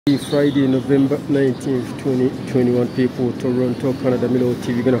Friday, November 19th, 2021, people, Toronto, Canada, Milo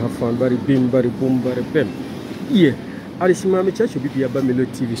TV, gonna have fun, bari bim, bari boom, bari bem. Yeah, Alisimami Church will be about Milo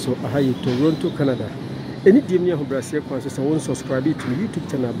TV, so I have Toronto, Canada. Any dim near Brazil, conscious, I won't subscribe to YouTube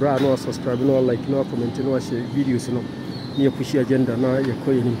channel, bra, no subscribe, no like, no comment, no share videos, no near pushy agenda, now you're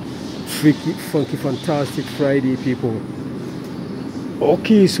calling freaky, funky, fantastic Friday, people.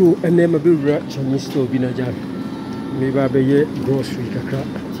 Okay, so a name of Bill Chinese store, Binajan. Maybe I be grocery kaka.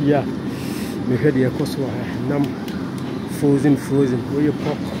 Yeah, me head here cause nam frozen. Where you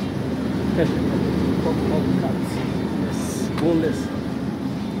pop? Pop cats. Yes, boneless.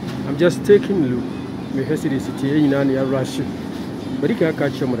 I'm just taking a look. Me head to the city. You know, I rush. But I can't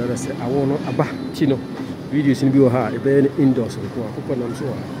catch your mother. Say I want to aba chino videos in bio ha. E be indoors on kwa. Kuko nam so.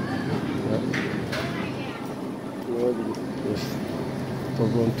 Yes.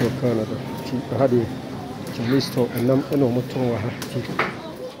 Toronto, Canada. I had a Chinese store and I'm no more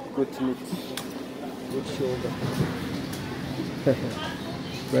good meat, good shoulder.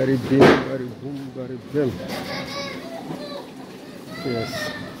 Very big, very boom, very big. Yes.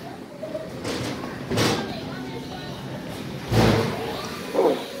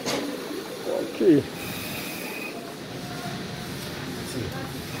 Okay. See.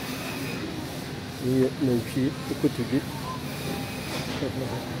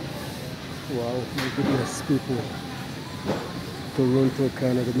 Wow, my goodness, people. Toronto,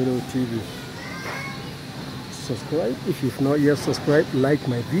 Canada, Milo TV. Subscribe if you've not yet subscribed. Like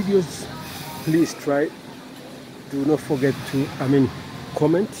my videos. Please try. Do not forget to,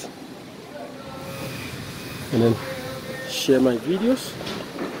 comment. And then share my videos.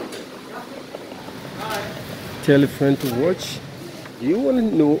 Tell a friend to watch. Do you want to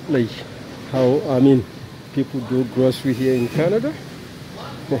know like how, people do grocery here in Canada?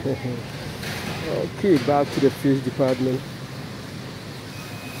 Okay, back to the fish department.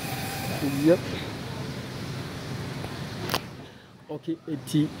 Yep. Okay,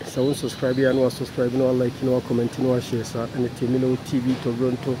 so subscribe and no subscribe, no like, no comment, no share, and the Milo TV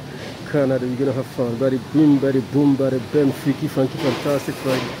Toronto, Canada. We're gonna have fun. Very boom, very boom, very bam, freaky, funky, fantastic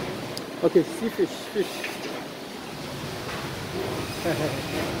Friday. Okay, see fish.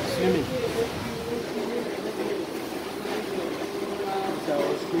 Swimming.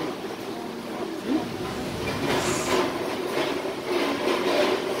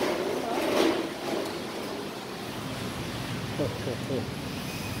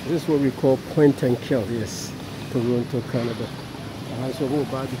 This is what we call point and kill, yes, Toronto, Canada. So more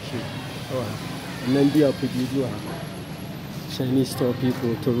barbecue. And then be up with you, Chinese store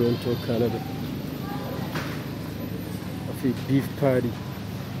people, Toronto, Canada. Of a beef party.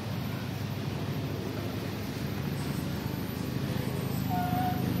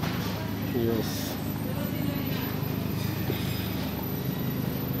 Yes.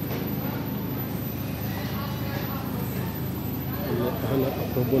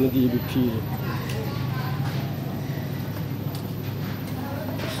 I'm going to give you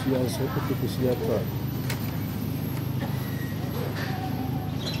she also put the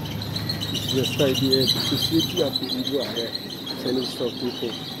just idea to see up in the Chinese store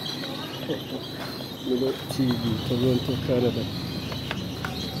people. Milo TV, Toronto, Canada.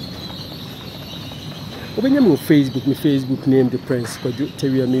 When you're on Facebook, my Facebook name the Prince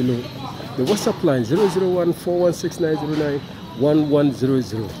Terry Milo. The WhatsApp line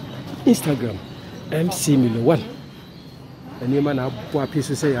 001-416-909-1100. Instagram MC Milo 1. And you man have a piece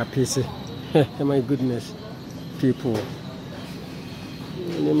to say a piece. My goodness, people.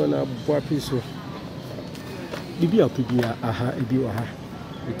 You man have a piece of Bibi Apibia aha ebi aha.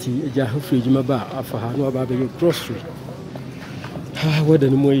 Eti eja hafri juma ba afa ha no ba be grocery. Ah, what the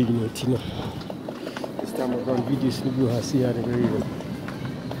more you know, Tino. This time around videos you have see how they go.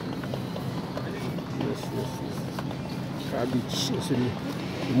 Yes. Cabbage,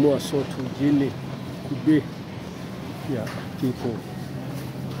 more sort of genie, could be, yeah, people.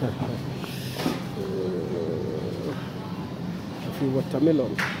 I feel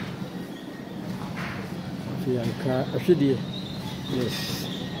watermelon. I feel yes.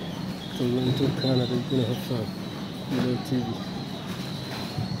 Toronto, Canada, you're gonna have fun. Milo TV.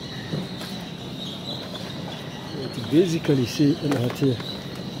 It basically say in our here.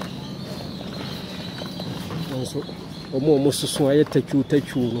 Also, almost so I take you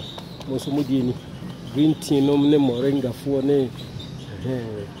no. Most mudini green tea no moringa for ne.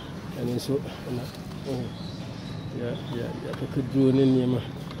 And so yeah, could do in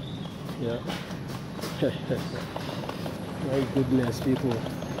yeah. My goodness, people.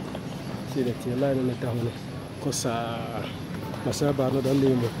 See that you're lying on the down. Because Masaba no the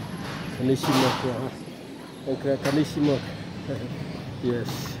name. Kanishimo.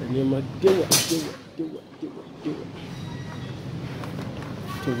 Yes, and you might do it.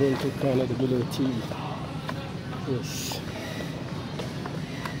 Toronto, Canada, below TV. Yes.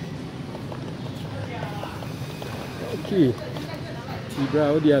 Okay. Tibra,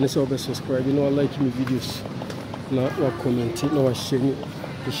 how do you subscribe? You know, I like my videos. Now, what comment? Now, I share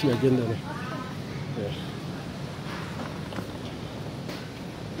the share agenda. Yeah.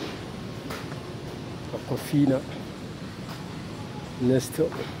 Aquafina. Next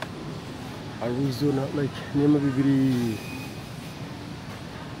up, Arizona, like name of the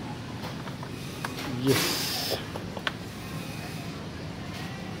yes.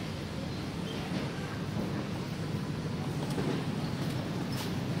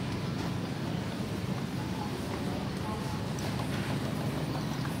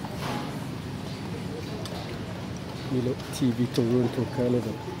 Milo TV, Toronto,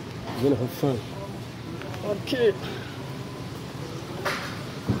 Canada. We're gonna have fun. Okay.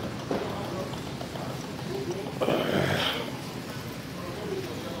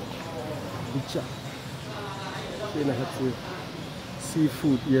 Bicha. We're gonna have to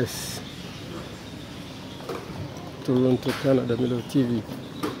seafood, yes. Toronto, Canada, Milo TV.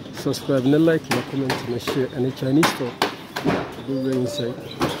 Subscribe, and like, and comment, and share. And the Chinese store, go inside.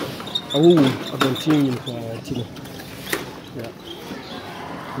 I've been thinking for Tino. Yeah.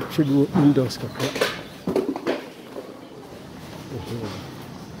 The tribute indoors,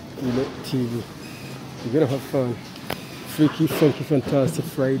 TV. We're gonna have fun. Freaky, funky, fantastic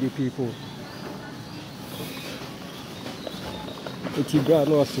Friday, people. If you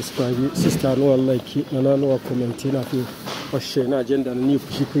don't subscribe, sister, no like it, and I know comment, and I feel or share an agenda and new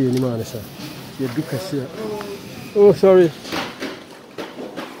people in the sir. You do cashier. Oh, sorry.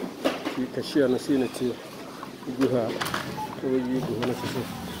 You cashier and see it too. You have. You go on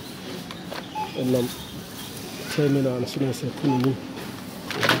and I'm terminal and soon as I put me.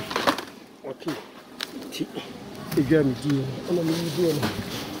 Okay. You got me deal. I'm going to do it.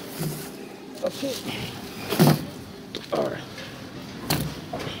 Okay. Alright.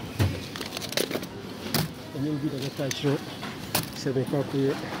 And you'll be the attached rope. 7 o'clock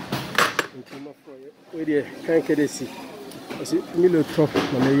here. Where the can't get this. I see Milo top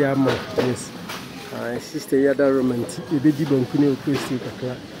on the yama. Yes. Sister Yada Romantic. You did Banku ne Okro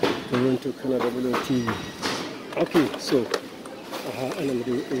Toronto, Canada, below TV. Okay, so and I'm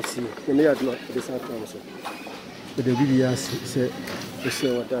doing AC. You may have not this answer. But the video say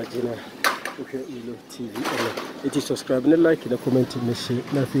what that you know. Okay, below TV. It is subscribe and like and comment and share.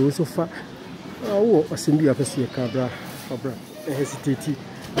 Now if you also far, assembly of a see a cabra, hesitate.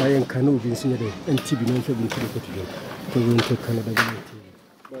 I am canoe being seen and TV non for being Toronto, Canada,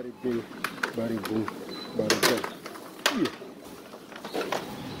 below TV. Bari boom. Yeah.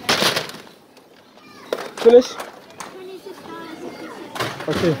 Finish?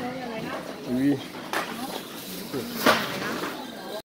 Okay. Oui.